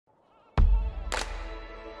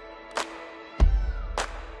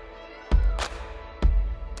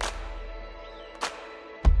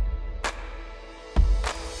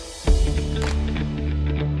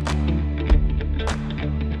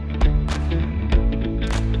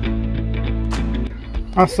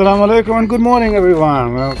Assalamu alaikum and good morning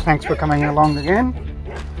everyone. Well, thanks for coming along again.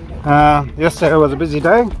 Yesterday was a busy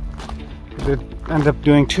day. I did end up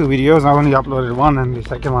doing 2 videos. I only uploaded one and the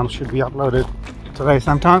second one should be uploaded today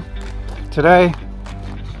sometime. Today,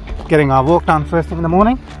 getting our walk done first thing in the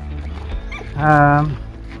morning.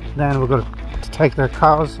 Then we're going to take the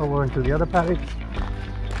cows over into the other paddock.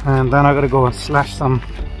 And then I got to go and slash some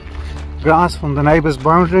grass from the neighbor's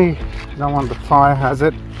boundary. Don't want the fire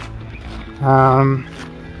hazard.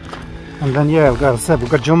 And then yeah, we've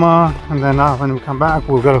got Juma, and then when we come back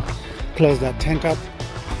we've got to close that tent up,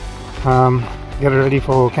 get it ready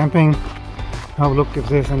for camping, have a look if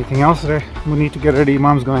there's anything else there we need to get ready.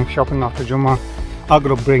 Mom's going shopping after Juma. I've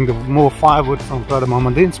got to bring the more firewood from Brother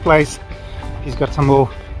Mohammedin's place. He's got some more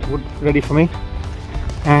wood ready for me,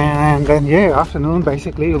 and then yeah, afternoon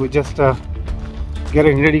basically we're just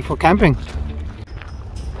getting ready for camping.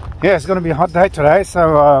 Yeah, it's going to be a hot day today,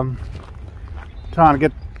 so trying to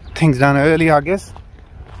get things done early, I guess,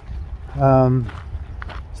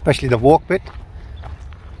 especially the walk bit.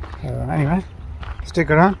 Anyway,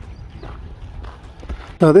 stick around.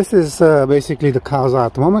 So this is basically the cows are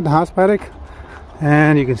at the moment, the house paddock,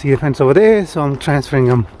 and you can see the fence over there, so I'm transferring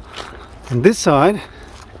them on this side.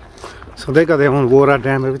 So they got their own water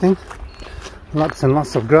dam, everything, lots and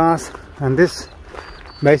lots of grass, and this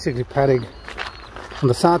basically paddock on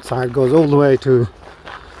the south side goes all the way to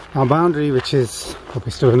our boundary, which is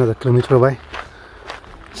probably still another kilometer away.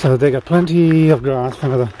 So they got plenty of grass for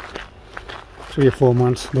another 3 or 4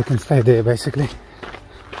 months. They can stay there basically.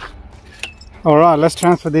 Alright, let's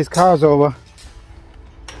transfer these cows over.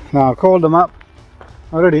 Now I called them up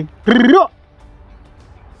already. Yeah,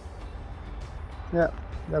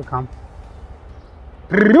 they'll come.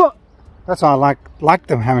 That's why I like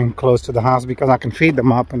them having close to the house, because I can feed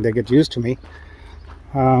them up and they get used to me.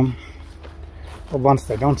 But once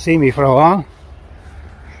they don't see me for a while,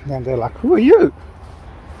 then they're like, who are you?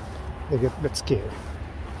 They get a bit scared.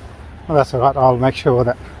 Well, that's alright, I'll make sure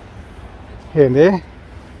that here and there,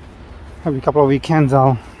 every couple of weekends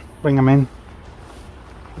I'll bring them in,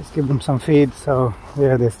 just give them some feed, so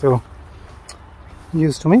yeah, they're still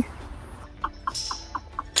used to me.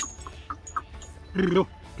 Look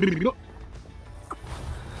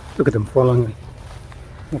at them following me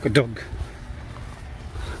like a dog.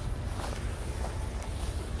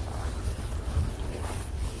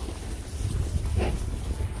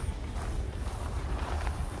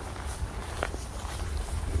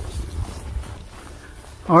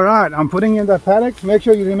 Alright, I'm putting in the paddock. Make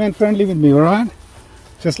sure you remain friendly with me, alright?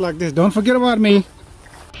 Just like this. Don't forget about me.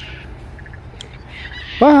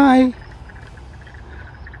 Bye!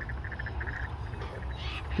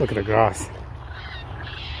 Look at the grass.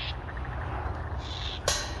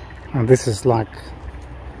 And this is like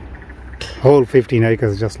whole 15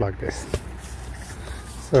 acres just like this.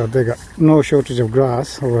 So they got no shortage of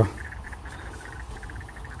grass over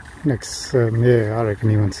next, yeah, I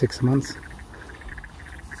reckon even 6 months.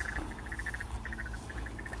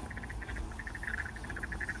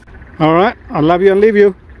 Alright, I love you and leave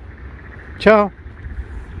you. Ciao.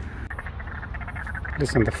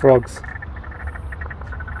 Listen to the frogs.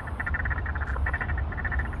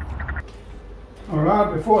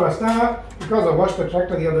 Alright, before I start, because I washed the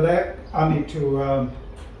tractor the other day, I need to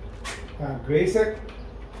grease it.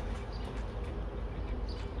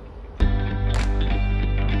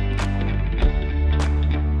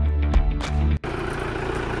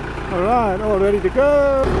 Alright, all ready to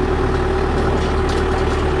go.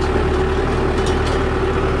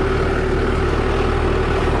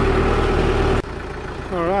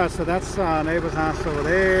 Alright, so that's our neighbor's house over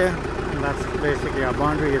there, and that's basically our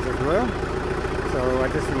boundary is as well. So I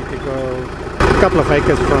just need to go a couple of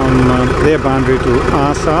acres from their boundary to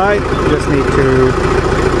our side. Just need to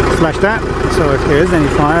slash that, so if there is any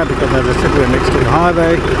fire, because as I said, we're next to the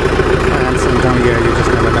highway and sometimes yeah, you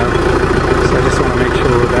just never know. So I just want to make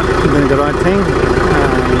sure that we're doing the right thing,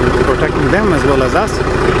 protecting them as well as us.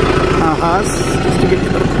 Our house, just to give you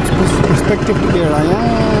a bit of perspective, here I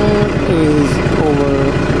am, is over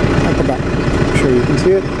at the back. I'm sure you can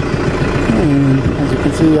see it. And as you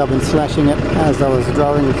can see, I've been slashing it as I was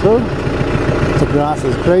driving through. The grass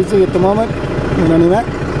is crazy at the moment. And anyway,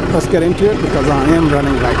 let's get into it because I am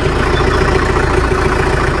running late.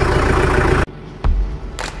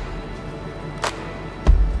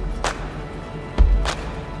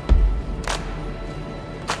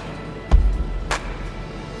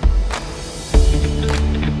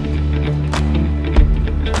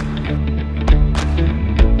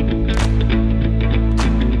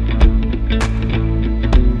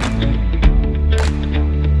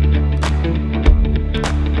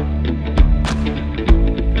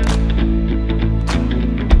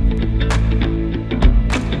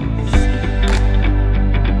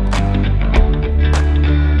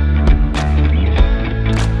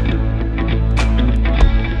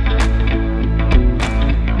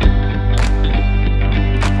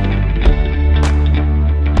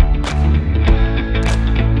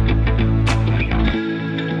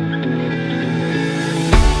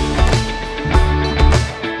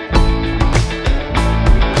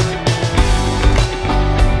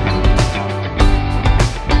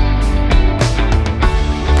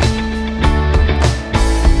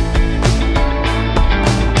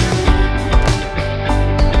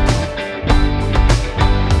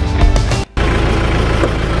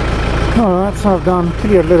 Alright, so I've done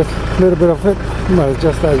cleared a little bit of it, but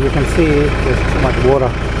just as you can see, there's too much water.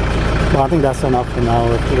 But I think that's enough for now.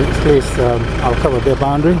 At least I'll cover their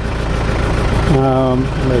boundary.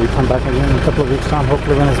 Maybe come back again in a couple of weeks time,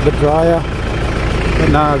 hopefully when it's a bit drier. But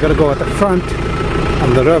now I've got to go at the front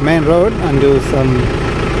on the main road and do some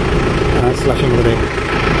slushing over there.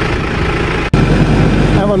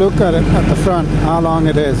 Have a look at it at the front, how long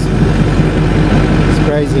it is. It's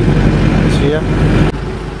crazy. It's here.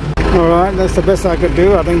 Alright, that's the best I could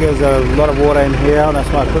do. I think there's a lot of water in here, that's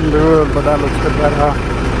why I couldn't do it, but that looks a bit better.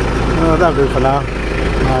 That'll do for now.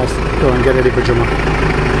 Let's go and get ready for Juma.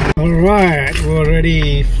 Alright, we're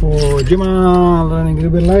ready for Juma. Running a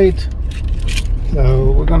little bit late,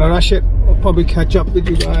 so we're gonna rush it. We'll probably catch up with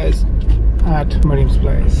you guys at Mariam's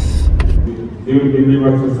place. They will be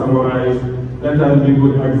able to summarize. Let us be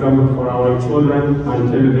good example for our children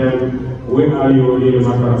and tell them where are you in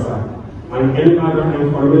madrasa. And any other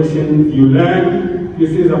information you learn,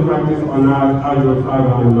 this is a practice on us as your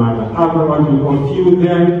father and mother. Otherwise you confuse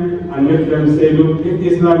them and make them say, look, if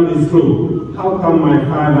Islam is true, how come my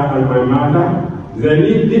father and my mother, they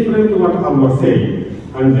live different to what Allah said,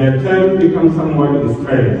 and their term becomes somewhat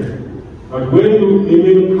strange. But when you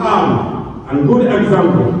remain calm and good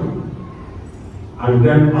example, and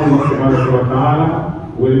then Allah subhanahu wa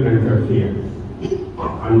ta'ala will interfere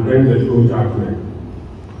and bring the true judgment.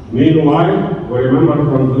 Meanwhile, we remember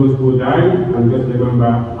from those who died, and just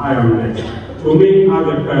remember, I am next. To me, as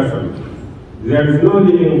a person, there is no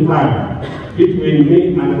living father between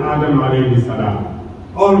me and Adam alayhi salam.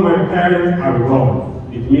 All my parents are gone.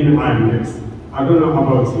 It means I am next. I don't know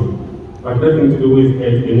about you, but nothing to do with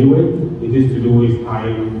age anyway. It is to do with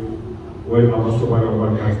time when Allah subhanahu wa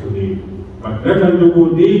ta'ala has to leave. But let us do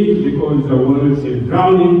good deeds, because the world is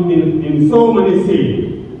drowning in so many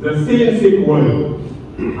sins. The sin-sick world.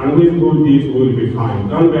 And with good deeds we will be fine.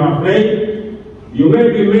 Don't be afraid. You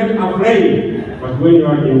may be made afraid, but when you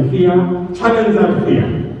are in fear, challenge that fear.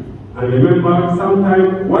 And remember,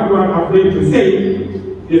 sometimes what you are afraid to say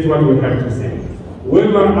is what we have to say. When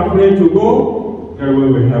you are afraid to go, then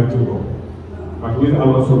we will have to go. But with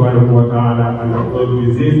Allah subhanahu wa ta'ala and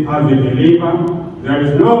with this as a believer, there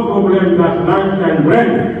is no problem that life can bring.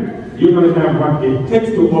 You can have what it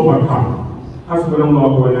takes to overcome. حسبنا الله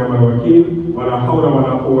ونعم الوكيل ولا حول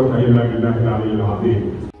ولا قوة إلا بالله العلي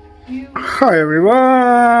العظيم. Hi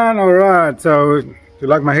everyone. Alright, so you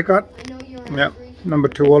like my haircut? Yeah, number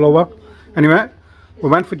 2 all over. Anyway, we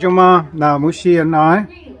went for Juma. Now Mushi and I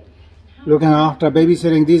looking after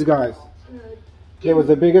babysitting these guys. There was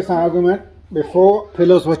the biggest argument before.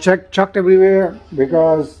 Pillows were chucked everywhere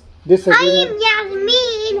because this I am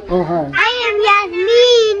Yasmin. Oh hi. I am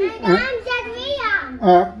Yasmin. I'm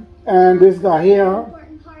Zakriya. And this guy here,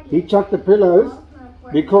 he chucked the pillows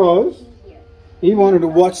because he wanted to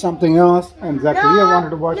watch something else, and Zakriya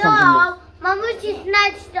wanted to watch something else. No, Mama just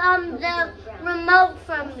snatched the remote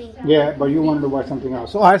from me. Yeah, but you wanted to watch something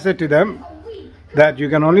else. So I said to them that you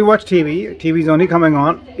can only watch TV. TV is only coming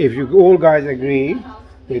on if you all guys agree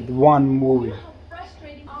with one movie.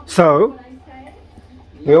 So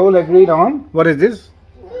they all agreed on, what is this?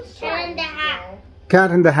 Cat in the Hat.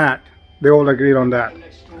 Cat in the Hat. They all agreed on that.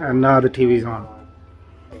 And now the TV's on.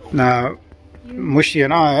 Now, Mushi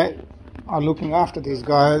and I are looking after these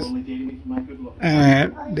guys,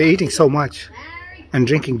 and they're eating so much and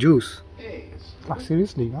drinking juice. Oh,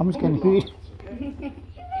 seriously, how much can you eat?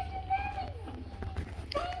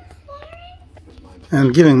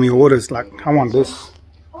 And giving me orders like, I want this,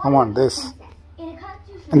 I want this.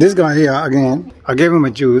 And this guy here, again, I gave him a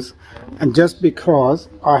juice, and just because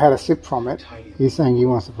I had a sip from it, he's saying he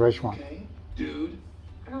wants a fresh one.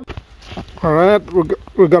 Alright,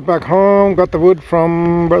 we got back home, got the wood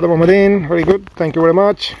from Brother Mohammadin. Very good, thank you very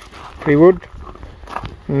much. Free wood.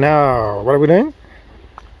 Now, what are we doing?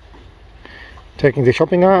 Taking the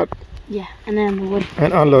shopping out. Yeah, and then the wood.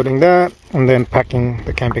 And unloading that, and then packing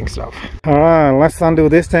the camping stuff. Alright, let's undo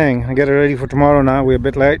this thing and get it ready for tomorrow now. We're a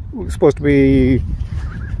bit late. We're supposed to be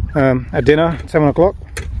at dinner at 7 o'clock.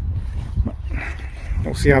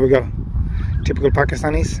 We'll see how we go. Typical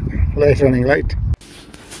Pakistanis, running late.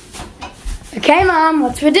 Okay, Mum,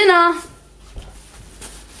 what's for dinner?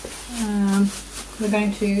 We're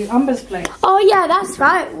going to Umber's place. Oh yeah, that's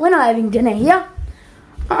right. We're not having dinner here.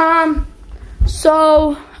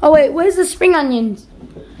 So, oh wait, where's the spring onions?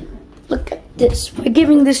 Look at this. We're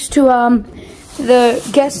giving this to the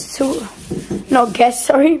guests who, not guests,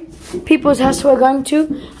 sorry, people's house we're going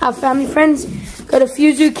to. Our family friends. Got a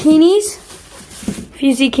few zucchinis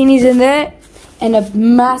in there, and a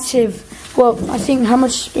massive. Well, I think how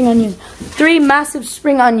much spring onions? 3 massive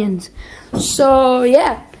spring onions. So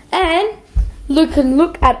yeah, and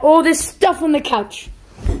look at all this stuff on the couch.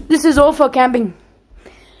 This is all for camping.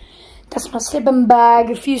 That's my sleeping bag.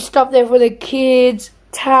 A few stuff there for the kids.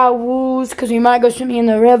 Towels, because we might go swimming in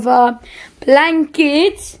the river.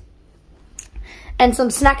 Blankets. And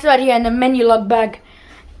some snacks right here in the menu log bag.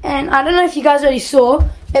 And I don't know if you guys already saw.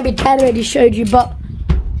 Maybe Dad already showed you, but...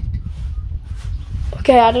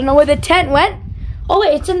 Okay, I don't know where the tent went. Oh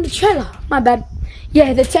wait, it's in the trailer. My bad.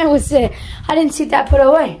 Yeah, the tent was there. I didn't see that put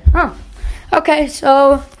away. Huh. Okay,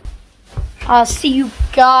 so... I'll see you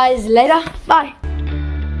guys later. Bye.